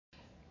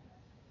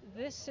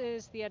This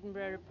is the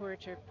Edinburgh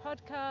Reporter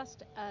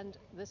podcast, and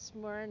this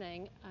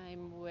morning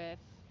I'm with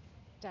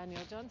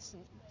Daniel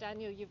Johnson.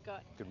 Daniel, you've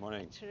got Good a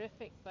morning.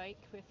 terrific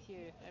bike with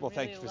you. I'm Well,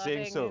 thank really you for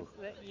saying loving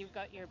so. that you've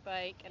got your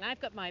bike, and I've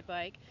got my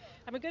bike,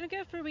 and we're going to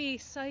go for a wee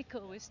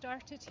cycle. We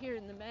started here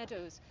in the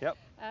meadows. Yep.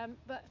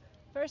 But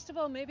first of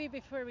all, maybe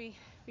before we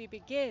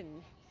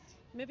begin,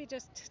 maybe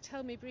just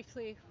tell me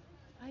briefly,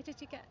 why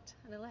did you get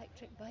an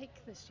electric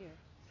bike this year?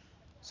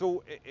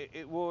 So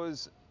it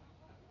was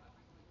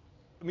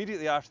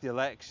immediately after the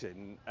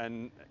election,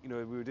 and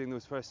we were doing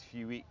those first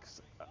few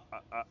weeks.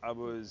 I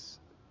was,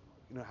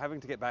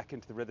 having to get back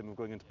into the rhythm of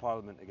going into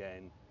Parliament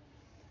again,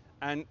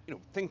 and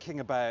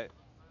thinking about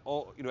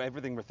all,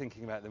 everything we're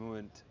thinking about at the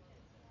moment.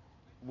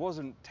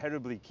 Wasn't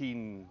terribly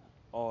keen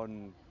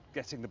on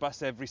getting the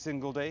bus every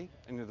single day,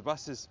 and the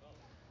bus is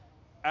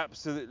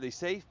absolutely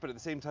safe, but at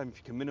the same time, if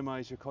you can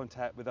minimise your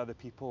contact with other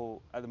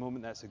people at the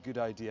moment, that's a good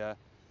idea.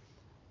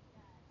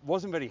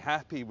 Wasn't very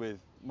happy with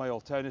my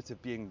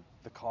alternative being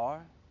the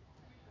car,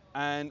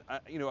 and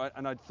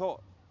I'd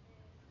thought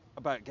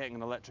about getting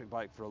an electric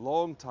bike for a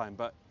long time,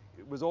 but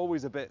it was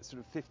always a bit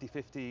sort of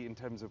 50-50 in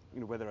terms of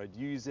whether I'd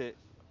use it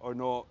or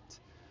not.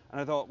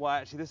 And I thought, well,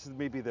 actually, this is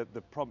maybe the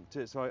prompt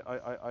to it. So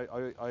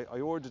I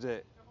ordered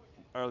it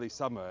early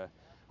summer,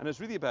 and it's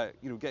really about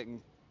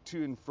getting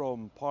to and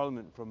from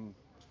Parliament from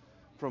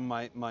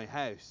my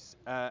house,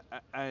 so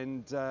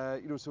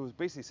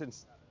basically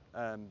since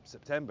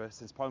September,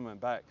 since Parliament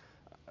went back,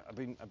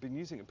 I've been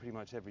using it pretty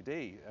much every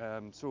day.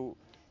 Do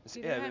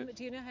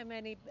you know how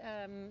many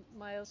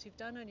miles you've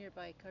done on your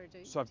bike, or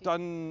So I've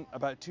done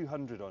about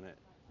 200 on it.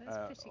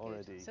 That's pretty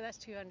already. good. So that's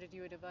 200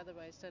 you would have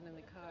otherwise done in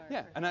the car.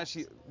 Yeah, and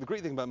actually, the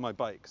great thing about my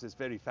bike, because it's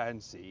very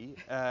fancy,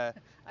 I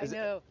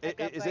know.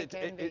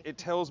 It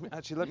tells me.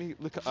 Actually, let me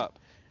look it up.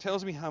 It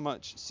tells me how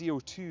much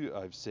CO2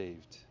 I've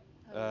saved.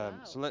 Oh, wow.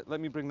 So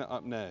let me bring that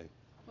up now.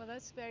 Well,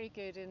 that's very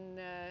good in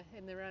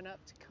the run up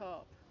to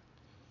COP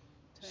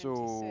 26.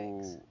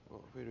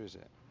 So where is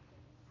it?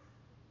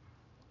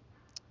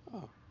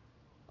 Oh,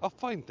 I'll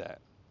find that.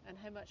 And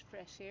how much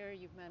fresh air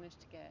you've managed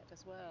to get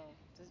as well.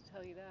 Does it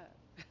tell you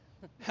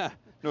that?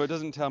 No, it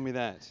doesn't tell me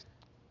that.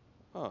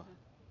 Oh.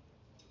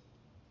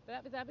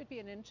 But that would be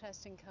an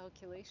interesting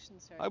calculation,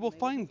 certainly. I will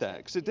find that,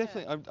 because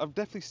Yeah. I've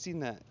definitely seen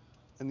that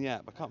in the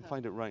app. I can't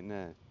find it right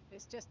now.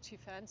 It's just too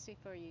fancy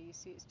for you. You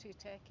see, it's too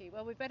techy.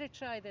 Well, we better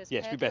try this.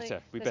 Yes, we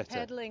better.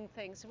 Pedaling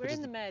thing. So we're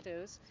in the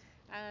meadows,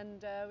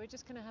 and we're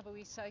just going to have a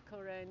wee cycle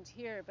around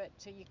here. But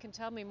you can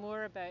tell me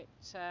more about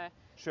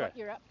Sure. what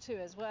you're up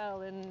to as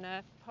well in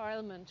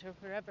Parliament or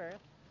wherever.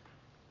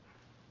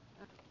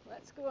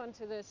 Let's go on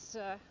to this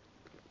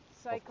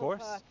cycle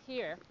path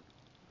here.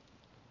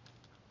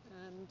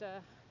 And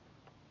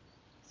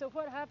so,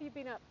 what have you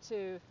been up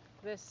to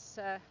this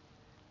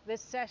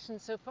session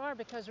so far?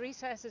 Because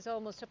recess is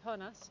almost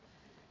upon us.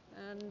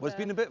 And well, it's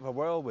been a bit of a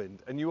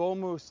whirlwind, and you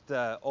almost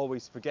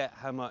always forget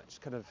how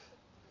much kind of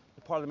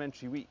the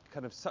parliamentary week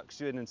kind of sucks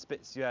you in and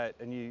spits you out,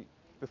 and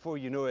before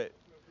you know it,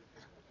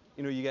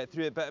 you get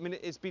through it. But I mean,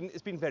 it's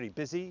been very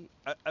busy.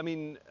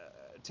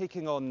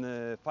 Taking on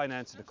the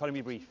finance and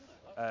economy brief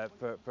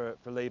for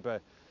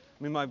Labour.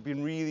 I mean, I've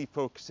been really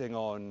focusing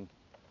on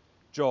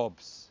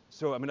jobs.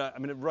 So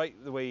right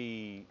the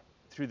way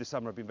through the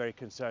summer, I've been very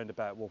concerned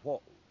about,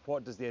 well,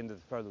 what does the end of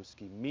the furlough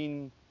scheme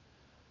mean?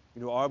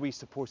 Are we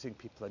supporting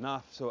people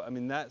enough? So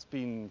that's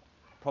been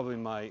probably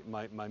my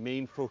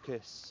main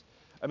focus.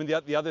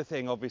 The other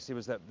thing obviously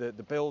was that the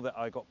bill that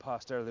I got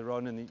passed earlier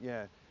on in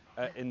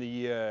the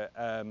year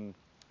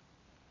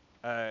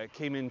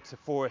came into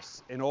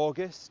force in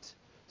August.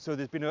 So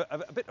there's been a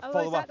bit of follow up on that. Oh,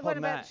 is that the one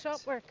about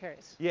shop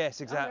workers?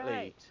 Yes,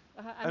 exactly.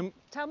 All right.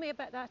 Tell me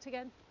about that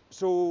again.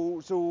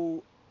 So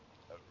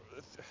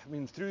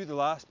through the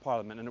last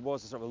Parliament, and it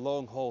was a sort of a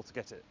long haul to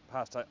get it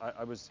passed,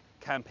 I was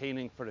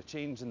campaigning for a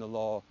change in the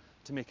law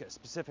to make it a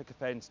specific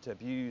offence to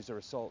abuse or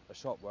assault a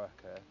shop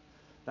worker.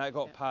 That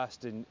got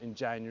passed in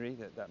January,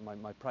 that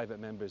my private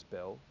member's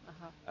bill.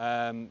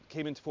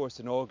 Came into force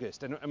in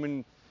August.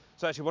 And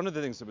so actually one of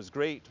the things that was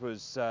great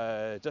was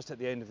just at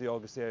the end of the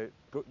August,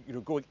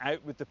 going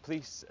out with the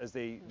police as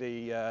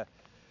they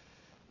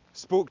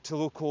spoke to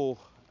local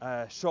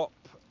shop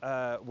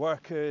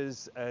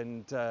workers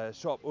and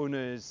shop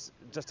owners,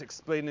 just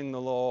explaining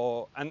the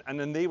law, and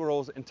then they were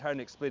also in turn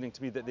explaining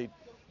to me that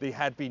they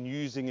had been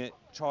using it,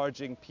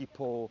 charging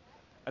people,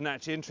 and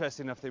actually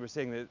interesting enough, they were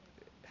saying that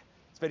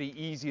it's very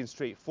easy and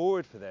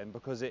straightforward for them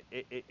because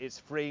it's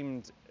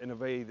framed in a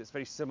way that's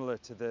very similar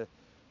to the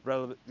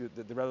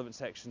relevant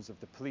sections of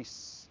the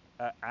Police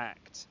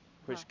Act,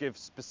 which gives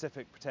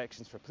specific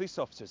protections for police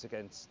officers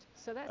against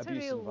So that's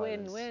abuse a real and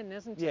violence. win-win,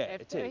 isn't it? Yeah,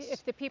 it is.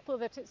 If the people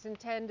that it's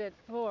intended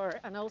for,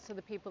 and also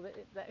the people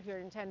who are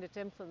intended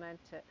to implement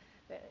it,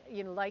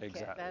 like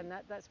it, then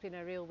that's been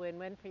a real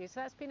win-win for you. So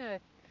that's been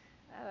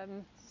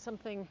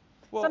something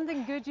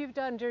good you've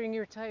done during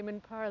your time in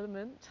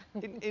Parliament.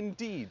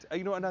 Indeed,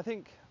 and I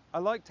think I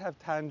like to have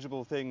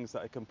tangible things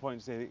that I can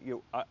point to. Say,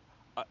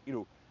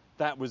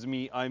 that was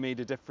me. I made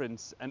a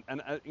difference, and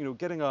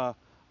getting a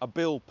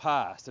bill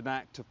passed, an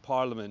act of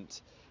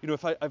Parliament, you know,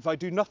 if I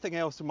do nothing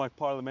else in my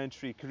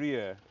parliamentary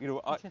career, you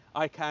know,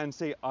 I can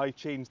say I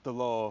changed the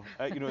law,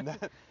 you know,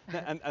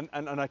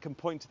 and I can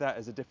point to that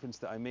as a difference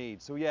that I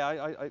made. So yeah,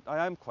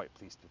 I am quite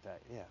pleased with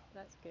that. Yeah.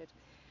 That's good.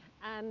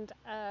 And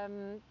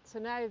so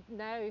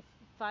now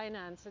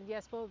finance, and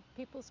yes, well,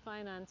 people's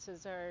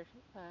finances are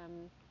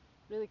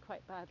really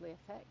quite badly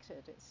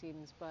affected, it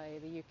seems, by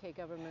the UK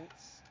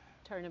government's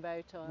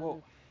turnabout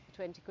on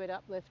 20 quid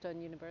uplift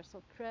on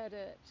universal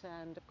credit,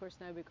 and of course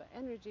now we've got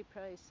energy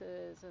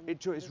prices, and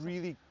It's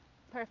really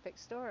perfect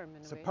storm in a way.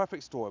 It's a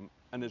perfect storm,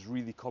 and it's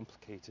really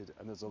complicated,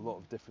 and there's a lot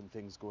of different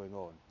things going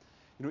on.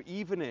 You know,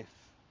 even if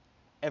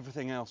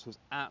everything else was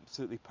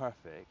absolutely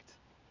perfect,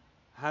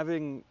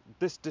 having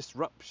this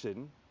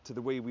disruption to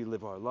the way we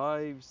live our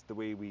lives, the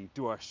way we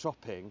do our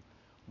shopping,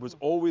 was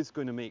always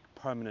going to make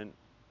permanent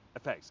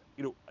effects.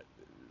 You know,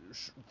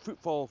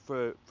 footfall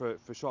for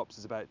shops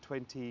is about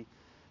 20,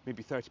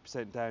 maybe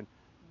 30% down.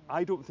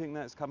 I don't think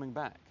that's coming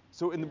back.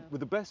 So with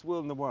the best will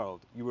in the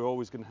world, you were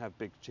always going to have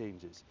big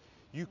changes.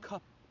 You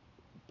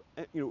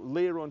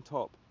layer on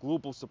top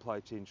global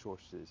supply chain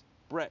shortages,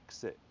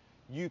 Brexit,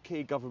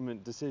 UK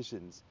government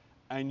decisions,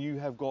 and you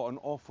have got an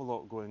awful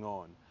lot going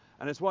on.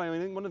 And it's why I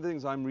think one of the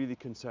things I'm really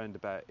concerned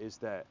about is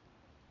that,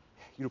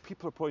 you know,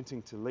 people are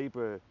pointing to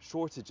labour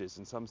shortages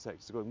in some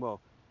sectors, going, well,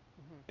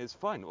 it's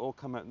fine, it'll all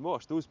come out in the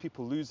wash. Those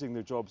people losing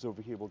their jobs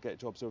over here will get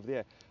jobs over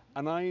there.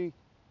 And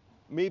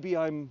maybe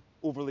I'm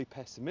overly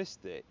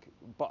pessimistic,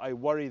 but I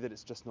worry that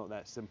it's just not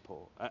that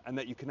simple, and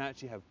that you can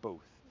actually have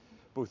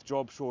both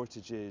job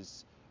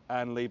shortages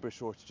and labour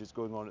shortages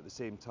going on at the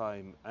same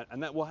time.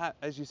 And that will have,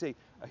 as you say,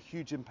 a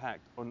huge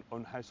impact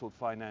on household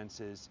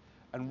finances,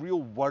 and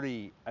real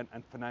worry and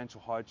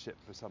financial hardship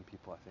for some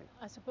people, I think.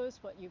 I suppose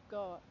what you've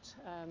got,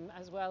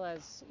 as well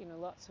as, you know,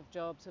 lots of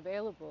jobs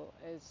available,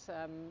 is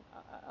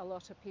a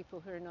lot of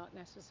people who are not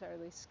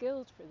necessarily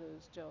skilled for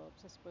those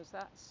jobs. I suppose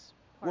that's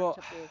part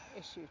of the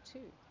issue too.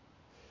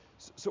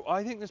 So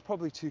I think there's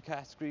probably two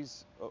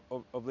categories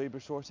of labour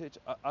shortage.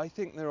 I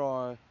think there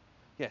are,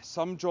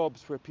 some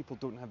jobs where people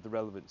don't have the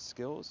relevant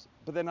skills,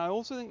 but then I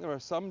also think there are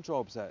some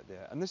jobs out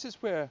there, and this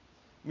is where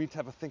we need to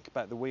have a think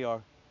about the way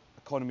our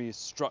economy is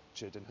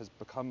structured and has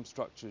become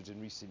structured in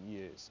recent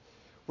years,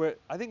 where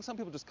I think some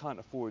people just can't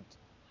afford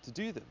to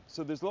do them.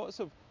 So there's lots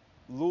of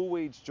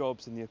low-wage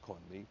jobs in the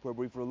economy where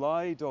we've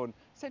relied on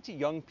essentially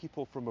young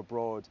people from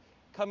abroad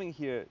coming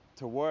here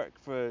to work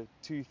for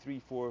 2,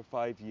 3, 4,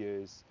 5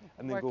 years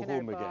and then go home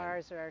again. Work in our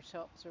bars or our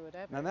shops or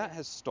whatever. Now that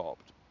has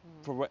stopped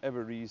for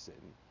whatever reason,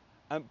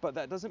 but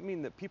that doesn't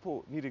mean that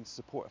people needing to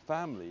support a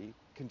family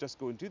can just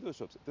go and do those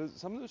jobs.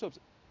 Some of those jobs,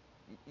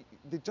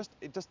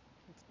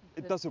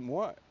 it doesn't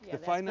work. The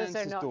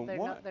finances don't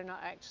work. They're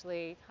not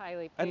actually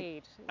highly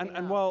paid.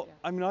 And while,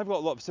 I mean, I've got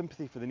a lot of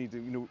sympathy for the need to,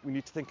 you know, we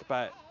need to think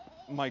about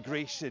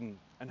migration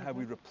and how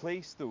we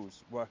replace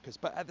those workers,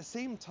 but at the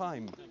same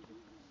time,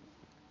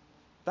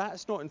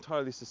 that's not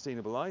entirely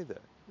sustainable either.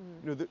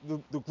 You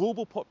know, the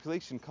global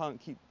population can't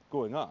keep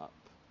going up.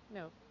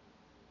 No,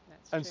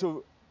 that's true.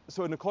 And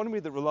so an economy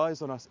that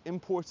relies on us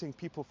importing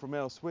people from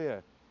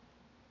elsewhere,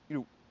 you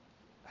know,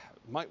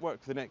 might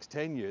work for the next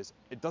 10 years.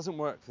 It doesn't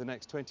work for the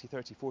next 20,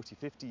 30, 40,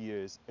 50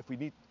 years if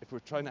we're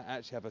trying to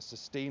actually have a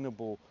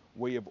sustainable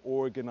way of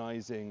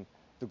organising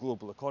the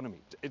global economy.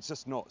 It's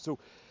just not. So,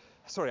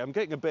 sorry, I'm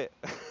getting a bit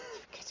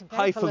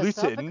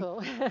highfalutin.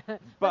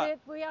 but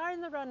we are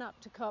in the run-up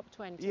to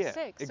COP26, yeah,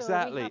 exactly.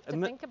 So we have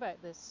to think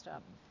about this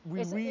stuff.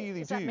 Is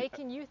that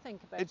making you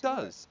think about it? It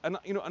does, and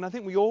you know, and I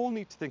think we all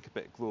need to think a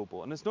bit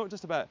global. And it's not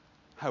just about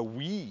how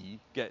we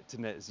get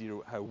to net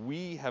zero, how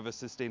we have a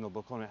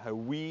sustainable economy, how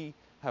we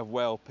have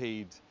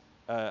well-paid,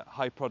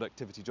 high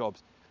productivity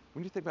jobs.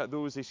 We need to think about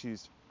those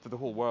issues for the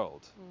whole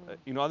world.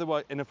 You know,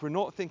 otherwise, and if we're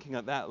not thinking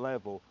at that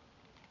level,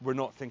 we're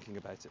not thinking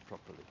about it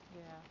properly.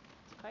 Yeah,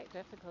 it's quite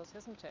difficult,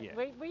 isn't it? Yeah.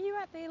 Were you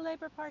at the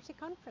Labour Party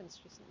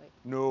conference recently?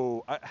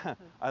 No,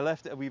 I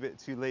left it a wee bit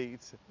too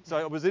late. So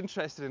I was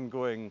interested in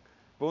going,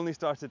 but only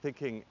started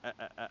thinking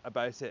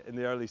about it in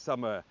the early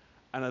summer,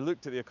 and I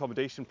looked at the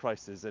accommodation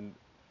prices, and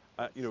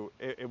you know,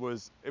 it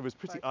was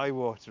pretty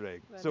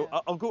eye-watering. So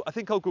I'll go. I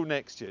think I'll go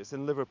next year. It's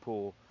in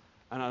Liverpool,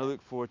 and I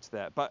look forward to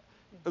that. But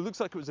it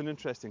looks like it was an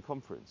interesting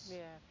conference.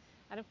 Yeah,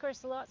 and of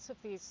course, lots of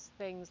these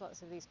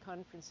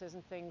conferences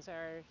and things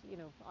are, you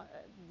know,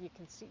 you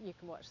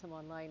can watch them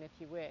online if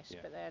you wish. Yeah.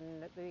 But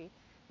then the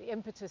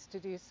impetus to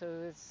do so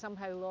is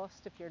somehow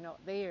lost if you're not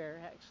there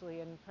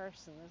actually in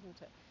person,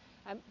 isn't it?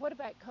 What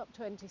about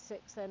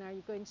COP26 then? Are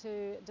you going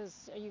to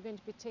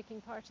be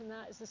taking part in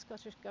that? Is the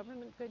Scottish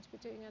Government going to be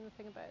doing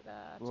anything about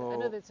that? Well, I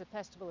know there's a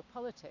festival of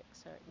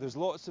politics, certainly. There's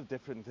lots of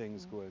different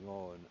things going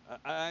on.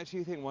 I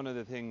actually think one of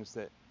the things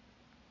that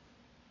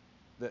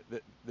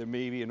there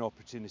may be an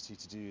opportunity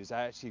to do is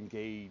actually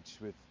engage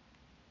with,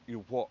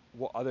 you know,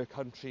 what other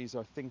countries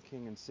are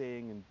thinking and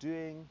saying and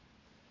doing.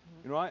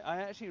 You know,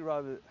 I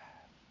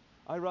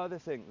rather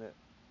think that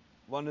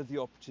one of the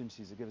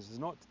opportunities it gives us is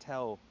not to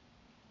tell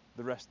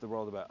the rest of the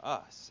world about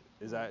us,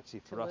 is actually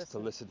for us to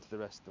listen to the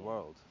rest of the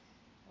world.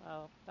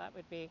 Well, that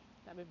would be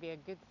a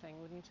good thing,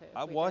 wouldn't it?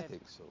 I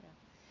think so.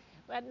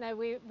 Yeah. But now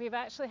we've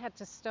actually had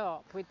to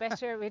stop. We'd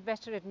better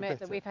admit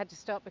that we've had to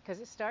stop because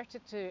it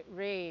started to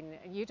rain,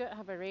 and you don't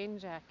have a rain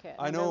jacket.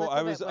 I know.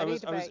 I was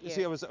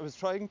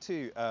trying to.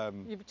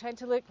 You were trying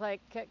to look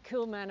like a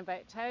cool man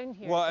about town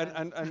here. Well,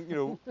 and you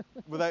know,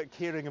 without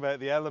caring about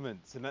the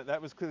elements, and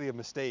that was clearly a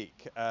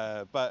mistake.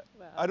 But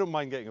I don't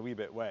mind getting a wee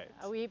bit wet.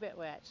 A wee bit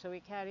wet. Shall we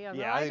carry on?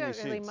 Yeah, well, I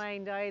don't really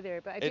mind either,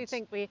 but I do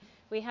think we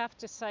have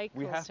to cycle.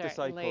 We have to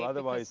cycle,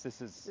 otherwise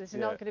this is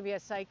not going to be a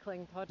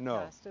cycling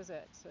podcast, is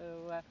it?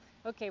 So.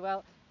 Okay,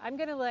 well, I'm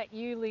going to let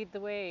you lead the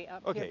way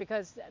up here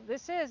because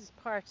this is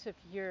part of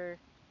your,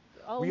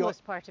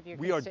 almost part of your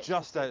constituency. We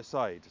are just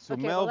outside, so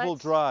Melville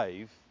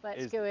Drive.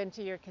 Let's go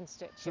into your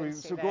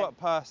constituency. So go up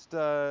past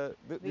the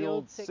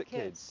old sick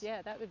kids.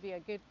 Yeah, that would be a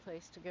good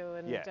place to go,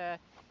 and you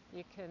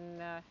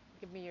can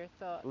give me your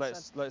thoughts.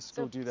 Let's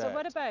go do that. So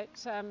what about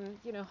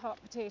hot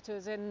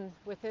potatoes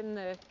within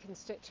the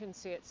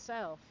constituency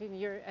itself? In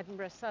your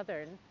Edinburgh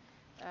Southern.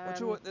 Well, do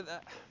you know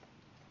what,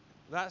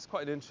 that's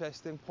quite an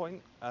interesting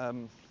point. I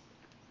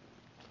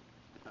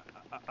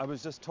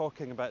was just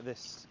talking about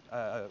this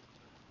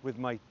with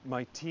my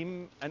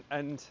team,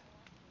 and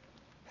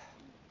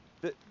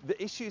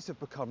the issues have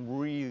become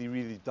really,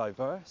 really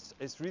diverse.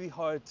 It's really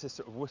hard to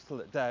sort of whittle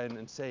it down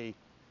and say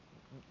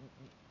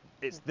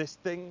it's this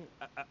thing.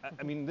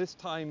 I mean, this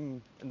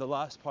time in the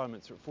last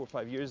Parliament, sort of 4 or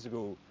 5 years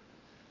ago,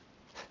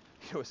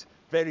 it was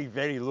very,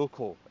 very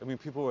local. I mean,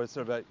 people were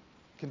sort of like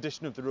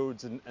condition of the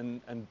roads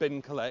and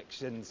bin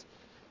collections.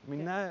 I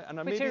mean now,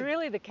 which are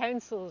really the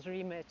council's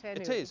remit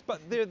anyway. It is,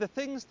 but they're the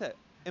things that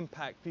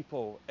impact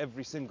people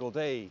every single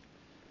day.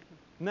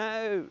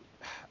 Now,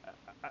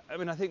 I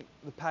mean, I think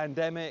the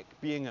pandemic,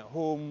 being at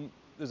home,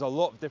 there's a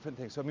lot of different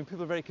things. So I mean,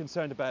 people are very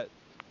concerned about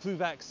flu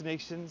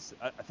vaccinations.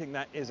 I think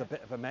that is a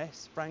bit of a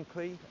mess,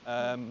 frankly.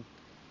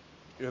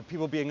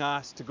 People being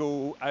asked to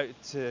go out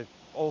to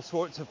all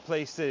sorts of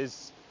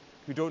places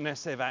who don't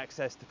necessarily have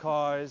access to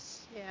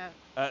cars. Yeah.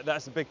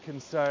 That's a big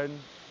concern.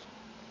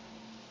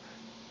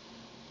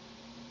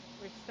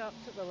 We've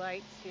stopped at the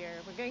lights here.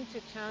 We're going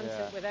to chance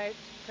it without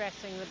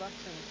pressing the button.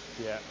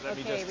 Yeah,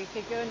 Okay, we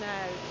could go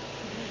now.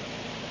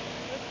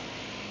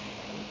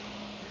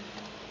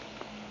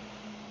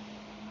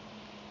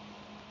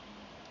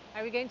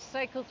 Are we going to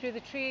cycle through the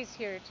trees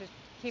here to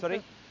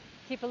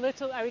keep a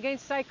little? Are we going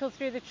to cycle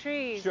through the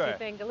trees? Sure. Do you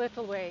think a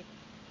little way?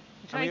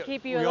 Try and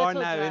keep you a little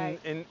little dry.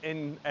 We are now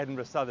in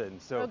Edinburgh Southern,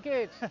 so. Oh,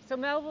 good. So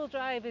Melville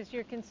Drive is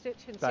your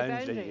constituency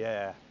boundary.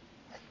 Yeah.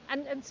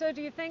 And so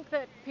do you think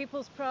that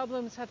people's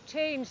problems have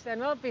changed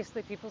then?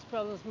 Obviously people's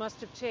problems must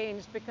have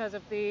changed because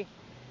of the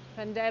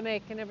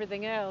pandemic and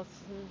everything else.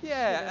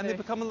 And they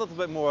become a little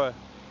bit more,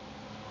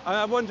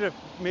 I wonder if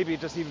maybe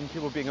just even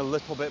people being a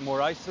little bit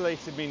more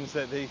isolated means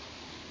that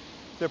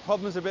their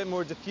problems are a bit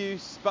more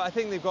diffuse, but I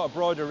think they've got a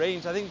broader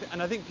range. I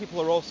think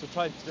people are also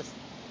trying to just,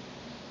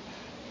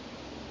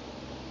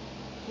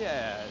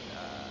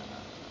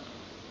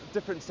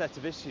 different set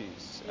of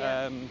issues.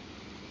 Yeah.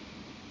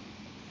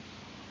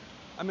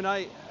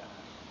 The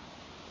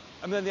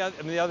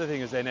other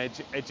thing is then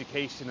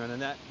education,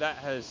 and that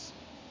has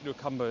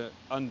come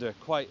under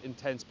quite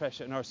intense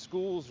pressure, and our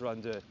schools are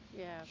under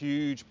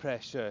huge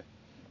pressure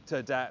to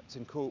adapt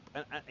and cope.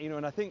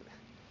 And I think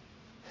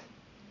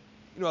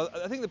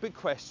I think the big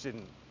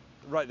question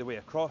right the way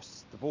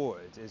across the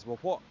board is,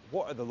 well,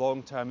 what are the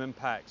long-term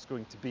impacts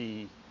going to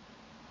be?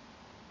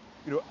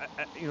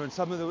 And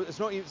some of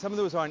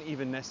those aren't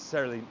even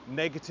necessarily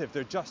negative;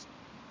 they're just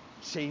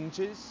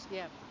changes.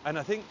 Yeah. And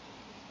I think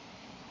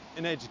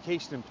in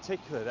education in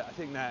particular, that I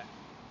think that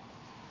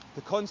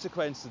the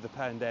consequences of the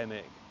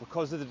pandemic,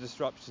 because of the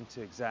disruption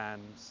to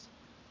exams,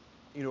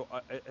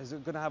 is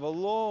going to have a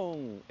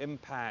long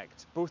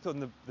impact both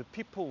on the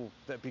people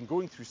that have been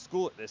going through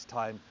school at this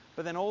time,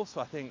 but then also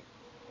I think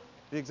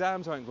the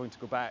exams aren't going to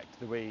go back to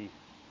the way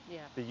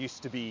they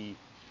used to be.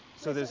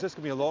 So there's just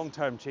going to be a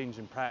long-term change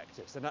in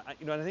practice, and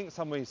I think in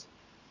some ways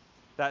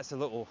that's a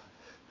little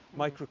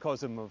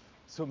microcosm of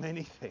so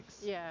many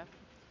things. Yeah.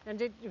 And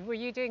were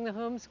you doing the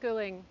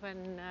homeschooling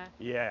when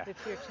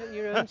with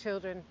your own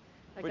children?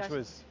 Which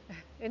was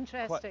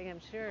interesting,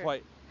 I'm sure.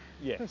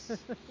 Yes.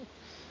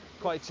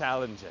 Quite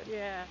challenging.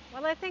 Yeah.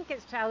 Well, I think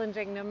it's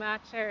challenging no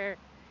matter,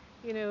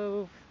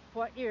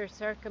 what your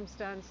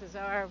circumstances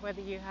are,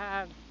 whether you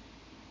have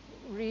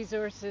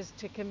resources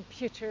to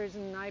computers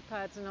and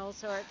iPads and all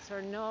sorts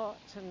or not,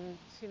 and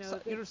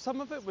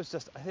some of it was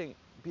just, I think,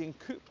 being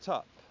cooped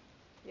up.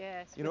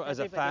 Yes. As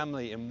a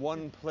family in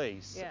one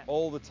place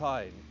all the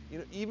time.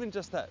 Even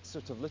just that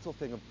sort of little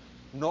thing of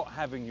not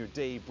having your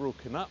day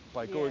broken up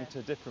by going to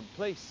a different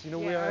place.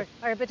 Or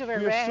a bit of a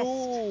rest.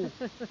 We're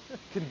so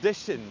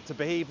conditioned to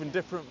behave in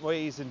different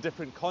ways in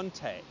different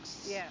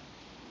contexts. Yeah.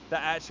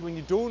 That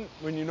actually,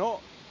 when you're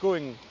not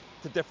going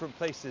to different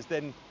places,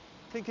 then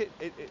I think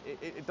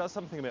it does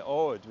something a bit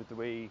odd with the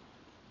way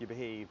you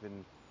behave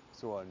and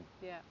so on.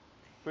 Yeah.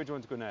 Where do you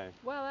want to go now?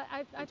 Well,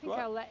 I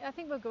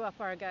think we'll go up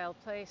Argyle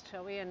Place,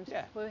 shall we? And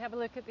we'll have a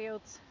look at the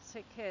old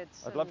sick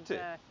kids. I'd love to.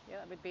 That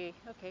would be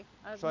okay.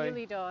 You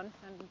lead on,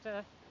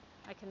 and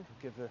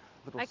give a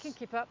little. I can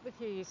keep up with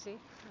you. You see.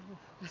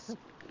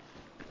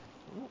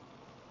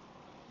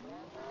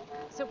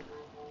 So.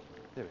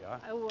 There we are.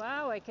 Oh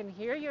wow! I can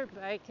hear your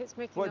bike. It's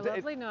making a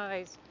lovely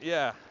noise.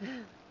 Yeah.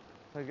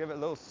 I give it a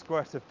little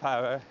squirt of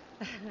power.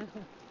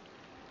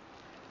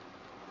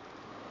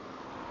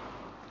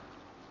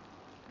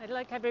 I'd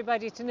like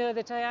everybody to know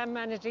that I am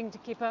managing to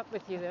keep up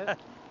with you, though.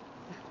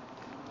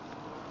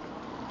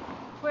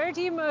 Where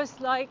do you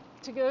most like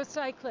to go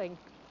cycling?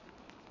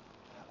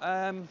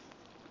 Well,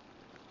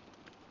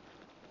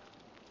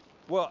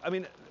 I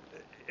mean,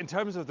 in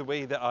terms of the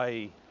way that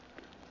I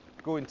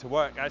go into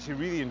work, I actually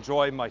really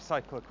enjoy my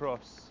cycle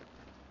across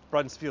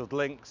Brunsfield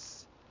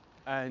Links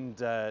and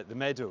the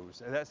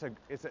Meadows, and it's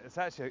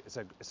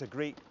a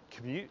great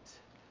commute.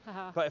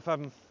 Uh-huh. But if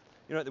I'm,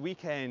 at the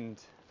weekend,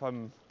 if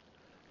I'm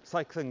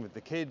cycling with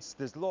the kids,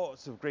 there's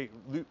lots of great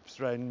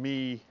loops around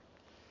me,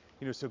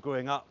 so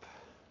going up,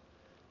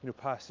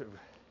 past sort of,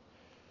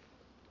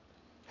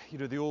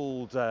 the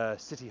old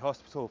city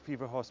hospital,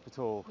 fever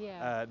hospital.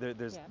 Yeah.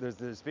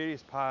 There's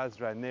various paths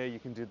around there. You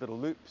can do little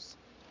loops,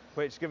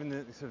 which, given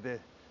the sort of the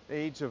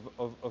age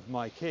of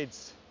my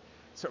kids,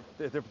 sort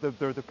of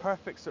they're the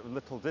perfect sort of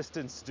little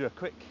distance to do a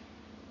quick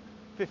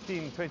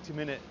 15-20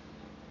 minute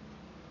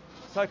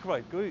cycle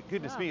ride.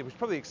 Goodness me, we should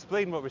probably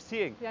explain what we're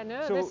seeing. Yeah,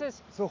 no, so, this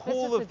is so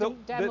whole of the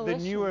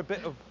newer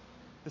bit of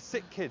the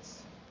sick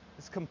kids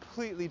is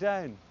completely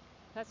down.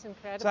 That's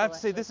incredible. So I have to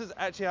say, this is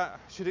actually, I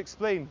should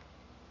explain,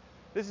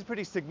 this is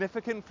pretty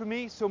significant for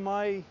me. So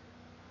my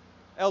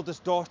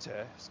eldest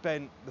daughter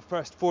spent the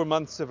first 4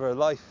 months of her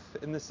life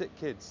in the sick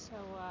kids. Oh,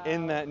 wow.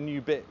 In that new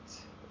bit.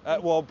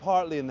 Well,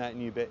 partly in that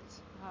new bit.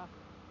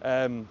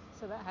 So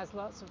that has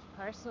lots of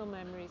personal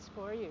memories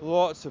for you.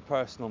 Lots of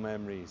personal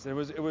memories. It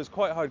was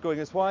quite hard going.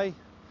 It's why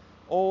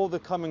all the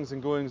comings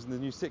and goings in the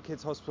new sick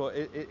kids hospital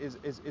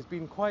it's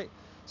been quite.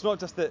 It's not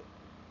just that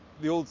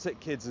the old sick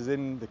kids is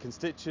in the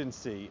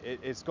constituency.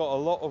 It's got a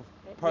lot of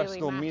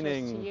personal really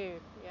meaning to you.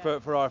 Yeah.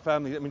 for our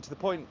family. I mean, to the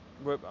point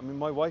where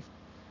my wife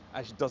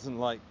actually doesn't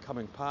like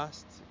coming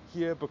past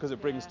here because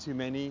it brings too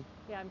many.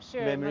 Yeah, I'm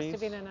sure memories. It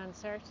must have been an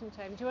uncertain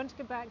time. Do you want to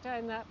go back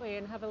down that way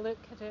and have a look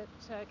at it,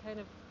 kind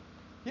of?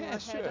 Yeah,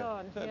 sure. Head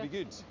on? That'd be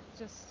good.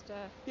 Just.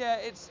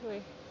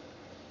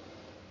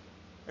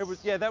 It was.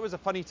 Yeah, that was a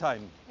funny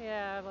time.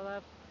 Yeah,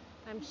 well,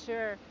 I'm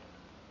sure.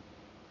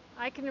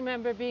 I can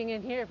remember being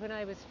in here when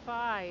I was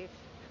 5.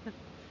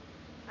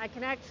 I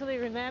can actually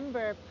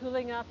remember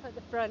pulling up at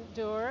the front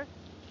door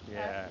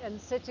and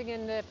sitting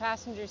in the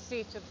passenger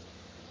seat of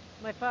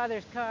my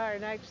father's car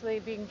and actually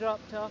being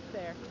dropped off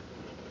there.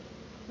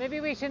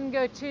 Maybe we shouldn't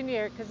go too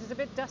near because it's a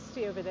bit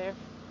dusty over there.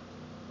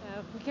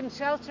 We can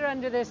shelter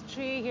under this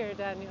tree here,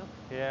 Daniel.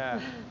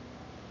 Yeah.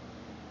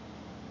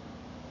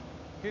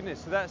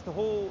 Goodness, so that's the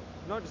whole,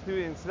 not just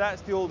doing, so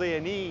that's the old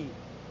A&E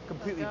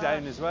completely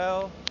down as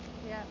well.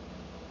 Yeah.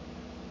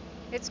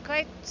 It's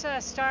quite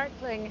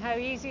startling how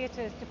easy it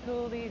is to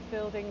pull these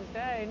buildings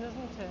down,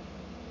 isn't it?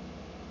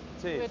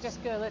 It is. We'll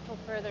just go a little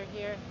further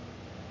here.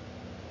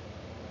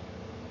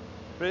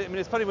 But I mean,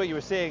 it's funny what you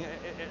were saying,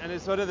 and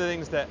it's one of the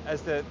things that,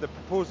 as the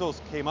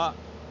proposals came up,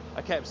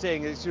 I kept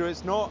saying,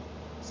 it's not,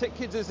 Sick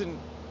Kids isn't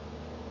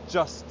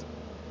just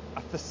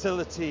a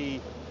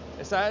facility,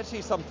 it's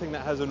actually something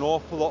that has an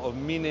awful lot of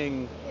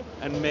meaning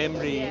and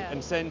memory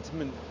and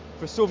sentiment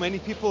for so many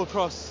people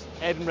across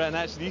Edinburgh and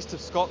actually east of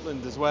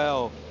Scotland as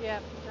well. Yeah,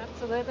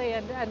 absolutely,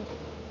 and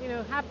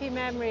happy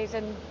memories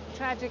and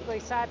tragically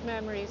sad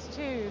memories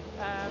too.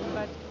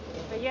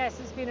 But yes,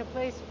 it's been a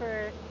place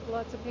for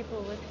lots of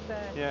people with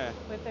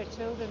their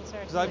children,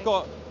 certainly. Because I've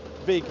got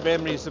vague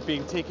memories of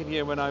being taken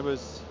here when I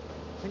was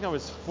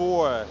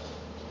 4,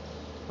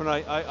 when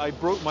I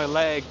broke my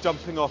leg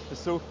jumping off the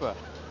sofa.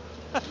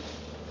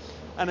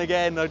 And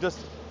again, they're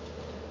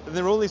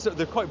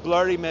quite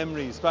blurry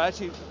memories, but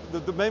actually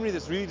the memory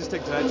that's really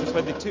distinctive actually is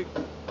when they took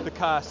the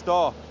cast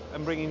off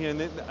and bringing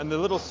here, and the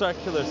little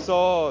circular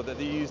saw that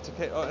they used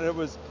to, and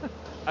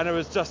it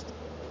was just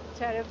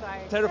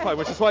terrifying,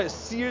 which is why it's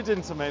seared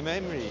into my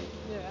memory.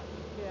 Yeah.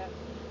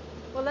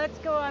 Well, let's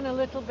go on a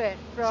little bit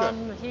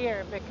from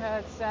here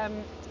because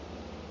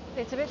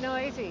it's a bit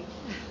noisy.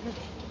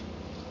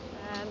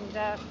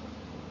 And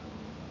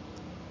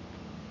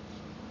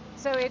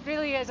so it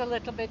really is a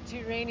little bit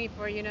too rainy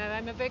for you now.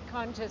 I'm a bit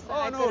conscious that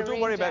I've got a rain don't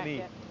worry about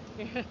me.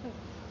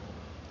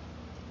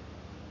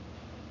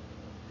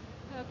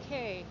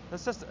 Okay.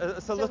 It's a little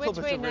bit of rain. So which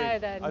way now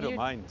then? I don't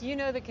mind. You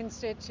know the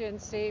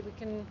constituency.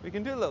 We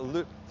can do a little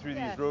loop through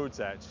these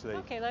roads actually.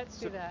 Okay, let's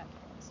do that.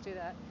 Do you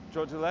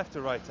want to do left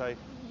or right?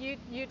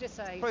 You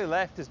decide. Probably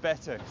left is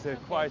better because they're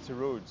quieter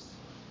roads.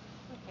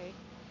 Okay.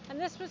 And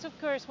this was, of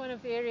course, one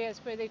of the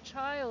areas where they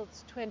trialled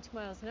 20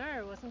 miles an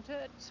hour, wasn't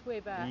it, way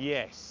back?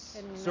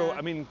 Yes.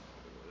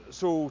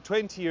 So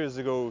 20 years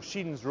ago,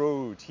 Sheens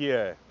Road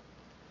here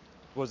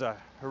was a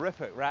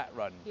horrific rat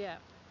run. Yeah.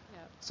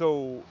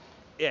 So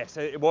yes,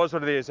 it was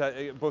one of those,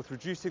 both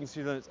reducing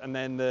speed limits and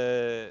then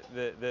the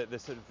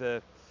sort of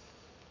the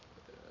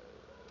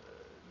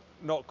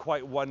not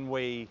quite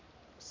one-way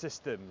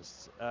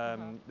systems, but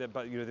they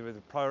were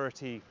the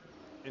priority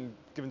in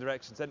given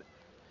directions.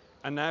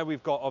 And now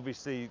we've got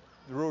obviously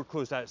the road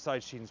closed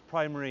outside Sheen's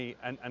Primary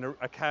and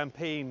a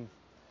campaign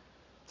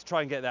to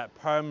try and get that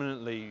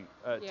permanently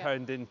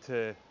turned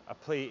into a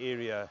play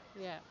area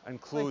and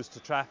closed to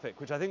traffic,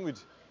 which I think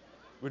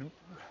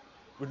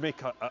would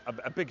make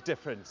a big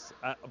difference.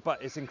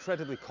 But it's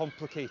incredibly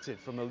complicated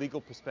from a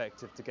legal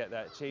perspective to get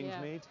that change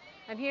made.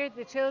 And here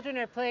the children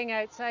are playing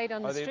outside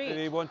on the street.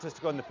 They want us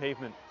to go on the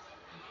pavement.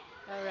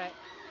 All right.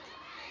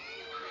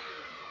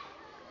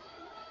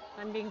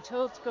 I'm being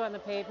told to go on the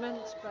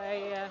pavement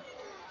by,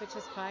 which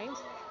is fine.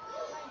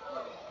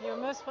 You're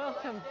most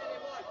welcome.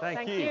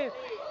 Thank you.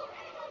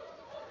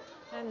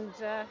 And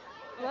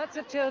lots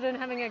of children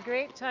having a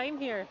great time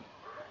here.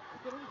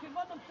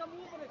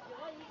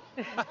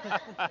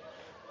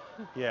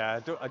 Yeah,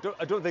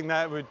 I don't think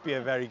that would be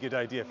a very good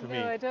idea for me.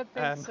 No, I don't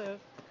think so.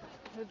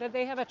 But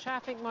they have a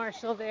traffic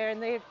marshal there,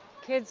 and they have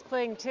kids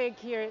playing tig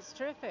here. It's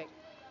terrific.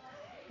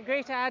 A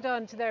great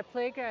add-on to their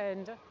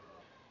playground.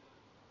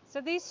 So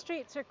these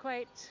streets are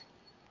quite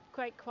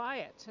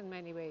quiet in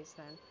many ways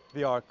then.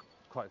 They are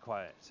quite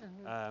quiet.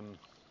 Mm-hmm.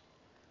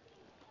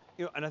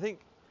 And I think,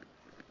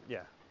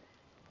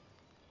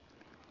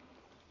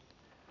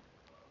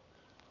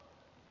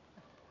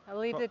 I'll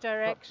leave the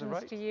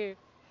directions to you.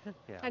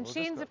 Yeah, and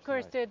Sheen's, of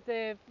course, did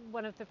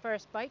one of the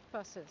first bike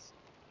buses.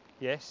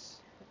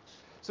 Yes.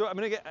 So I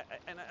mean,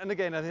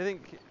 again, I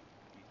think,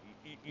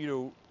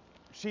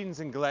 Sheen's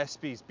and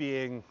Gillespie's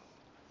being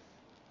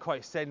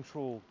quite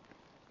central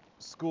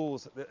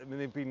schools. I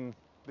mean,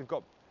 they've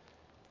got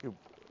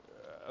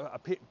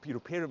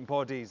parent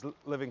bodies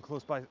living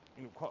close by.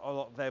 Quite a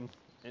lot of them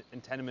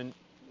in tenement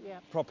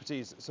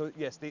properties. So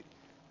yes, they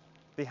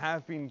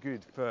have been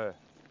good for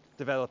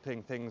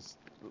developing things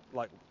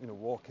like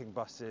walking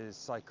buses,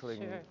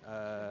 cycling.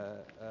 Sure.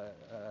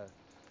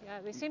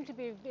 They seem to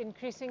be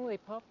increasingly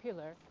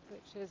popular,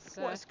 which is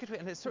well, it's good,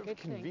 and it's sort of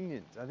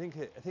convenient. I think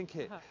it. I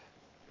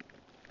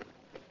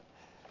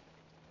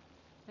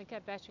think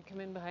I'd better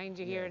come in behind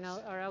you here, and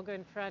I'll go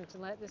in front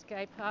and let this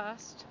guy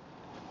past.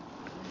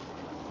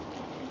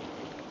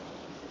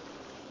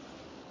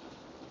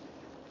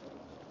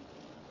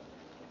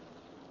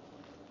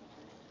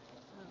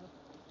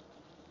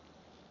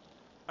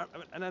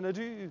 And I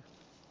do.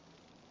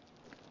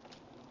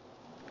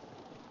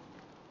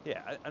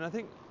 Yeah, and I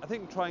think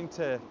trying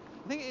to.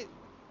 I think it,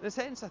 in a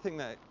sense, I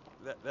think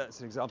that's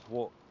an example of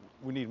what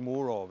we need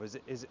more of.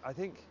 Is I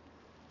think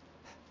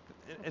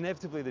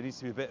inevitably there needs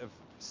to be a bit of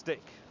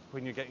stick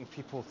when you're getting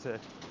people to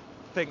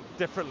think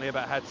differently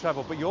about how to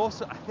travel. But you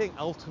also, I think,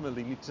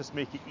 ultimately need to just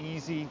make it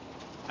easy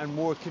and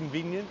more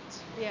convenient.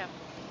 Yeah.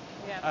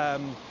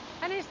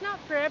 And it's not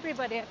for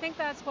everybody. I think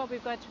that's what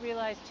we've got to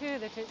realise too.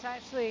 That it's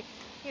actually,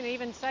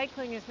 even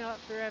cycling is not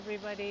for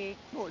everybody.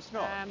 No, it's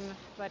not.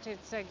 But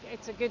it's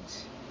a good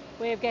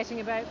way of getting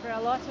about for a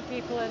lot of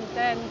people, and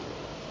then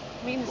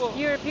means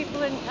fewer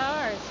people in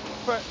cars.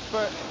 But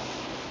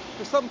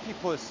for some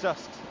people, it's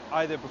just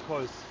either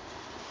because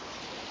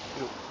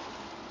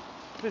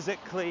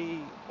physically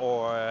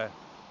or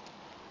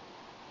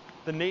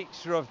the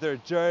nature of their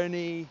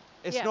journey.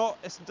 It's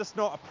just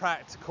not a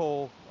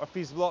practical or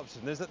feasible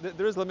option.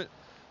 There is limit,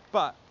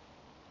 but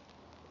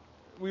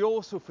we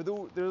also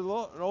there's an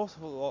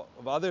awful lot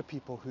of other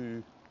people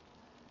who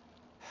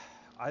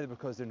either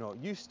because they're not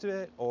used to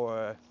it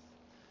or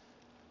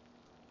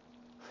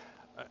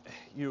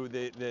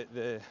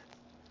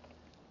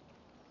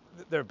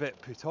they're a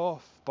bit put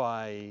off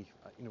by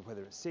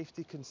whether it's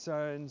safety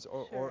concerns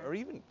or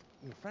even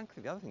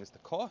frankly the other thing is the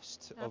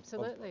cost.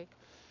 Absolutely.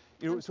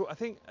 So I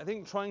think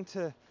trying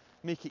to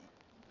make it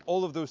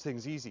all of those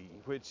things easy,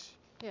 which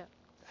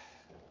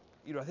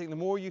I think the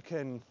more you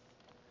can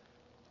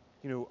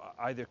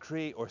either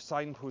create or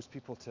signpost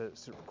people to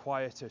sort of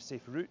quieter,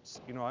 safer routes.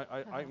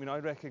 I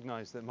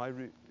recognise that my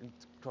route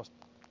across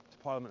to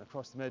Parliament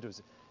across the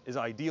Meadows is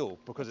ideal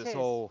because it's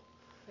all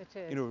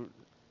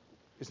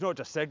it's not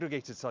just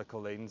segregated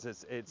cycle lanes,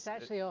 it's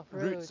actually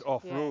off-road. Routes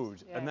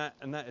off-road, and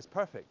that is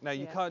perfect. Now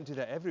you can't do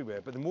that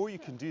everywhere, but the more you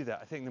can do that,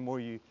 I think the more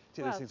you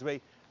take those things away.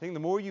 I think the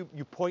more you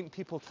point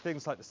people to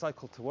things like the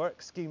Cycle to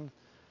Work scheme,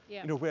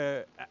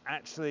 where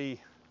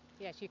actually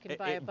you can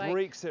buy a bike. It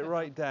breaks it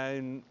right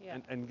down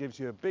and gives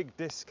you a big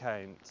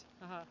discount.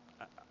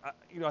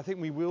 I think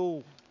we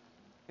will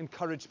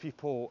encourage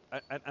people,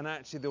 and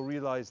actually they'll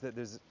realise that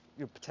there's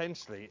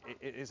potentially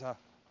it's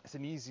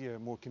an easier,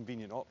 more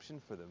convenient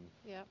option for them.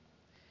 Yeah.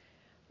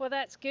 Well,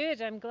 that's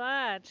good. I'm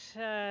glad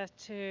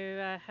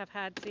to have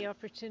had the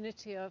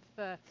opportunity of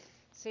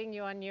seeing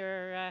you on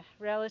your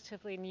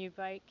relatively new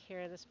bike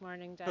here this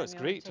morning, Daniel. That's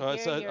great.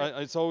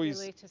 It's always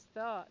your latest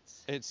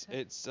thoughts.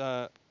 It's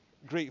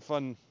great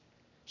fun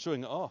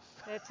showing it off.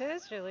 It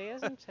is really,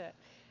 isn't it?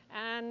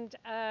 And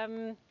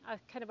a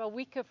kind of a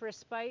week of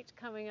respite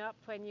coming up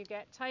when you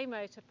get time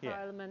out of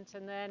Parliament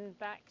and then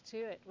back to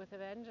it with a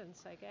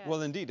vengeance, I guess.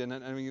 Well, indeed. And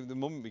I mean, the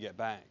moment we get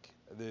back,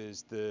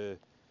 there's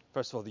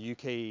first of all, the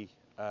UK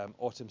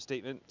autumn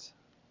statement,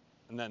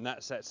 and then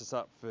that sets us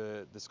up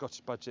for the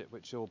Scottish budget,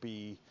 which will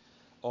be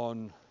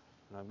on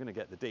and I'm going to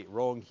get the date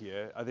wrong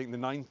here, I think the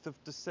 9th of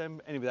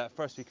December, anyway, that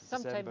first week of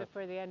December. Sometime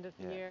before the end of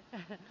the year.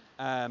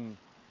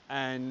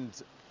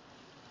 And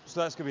so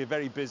that's going to be a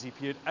very busy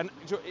period, and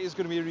it is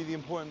going to be a really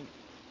important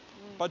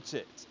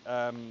budget.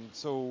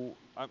 So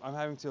I'm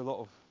having to do a lot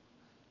of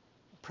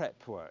prep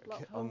work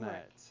on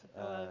that.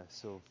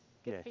 So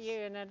good yes. for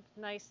you, and a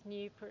nice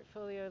new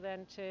portfolio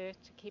then to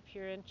keep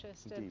your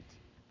interest in. Indeed.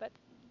 But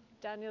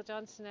Daniel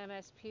Johnson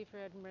MSP for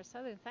Edinburgh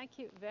Southern, thank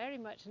you very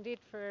much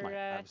indeed for My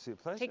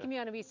absolute pleasure. taking me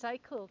on a wee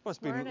cycle. Well, it's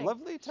been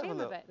lovely to have a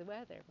look. About the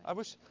weather. I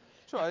wish.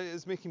 Sure,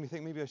 it's making me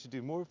think maybe I should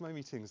do more of my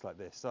meetings like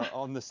this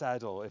on the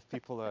saddle if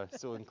people are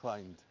so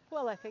inclined.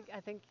 Well, I think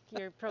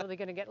you're probably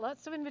going to get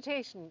lots of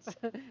invitations.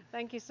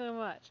 Thank you so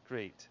much.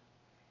 Great.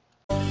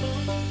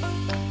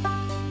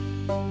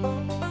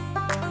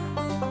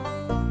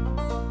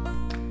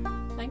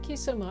 Thank you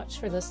so much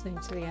for listening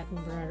to the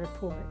Edinburgh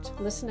Report.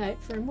 Listen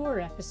out for more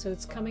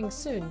episodes coming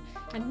soon,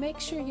 and make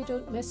sure you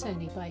don't miss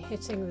any by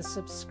hitting the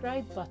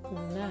subscribe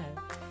button now.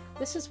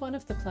 This is one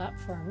of the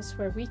platforms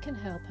where we can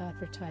help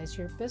advertise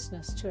your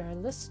business to our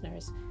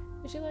listeners.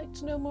 Would you like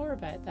to know more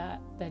about that?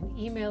 Then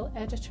email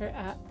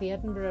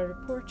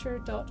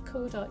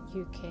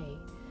editor@theedinburghreporter.co.uk.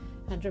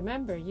 And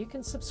remember, you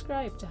can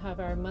subscribe to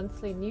have our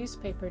monthly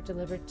newspaper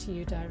delivered to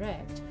you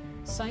direct.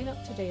 Sign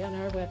up today on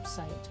our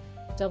website,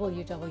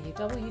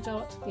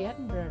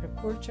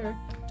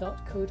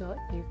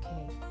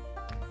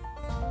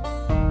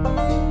 www.theedinburghreporter.co.uk.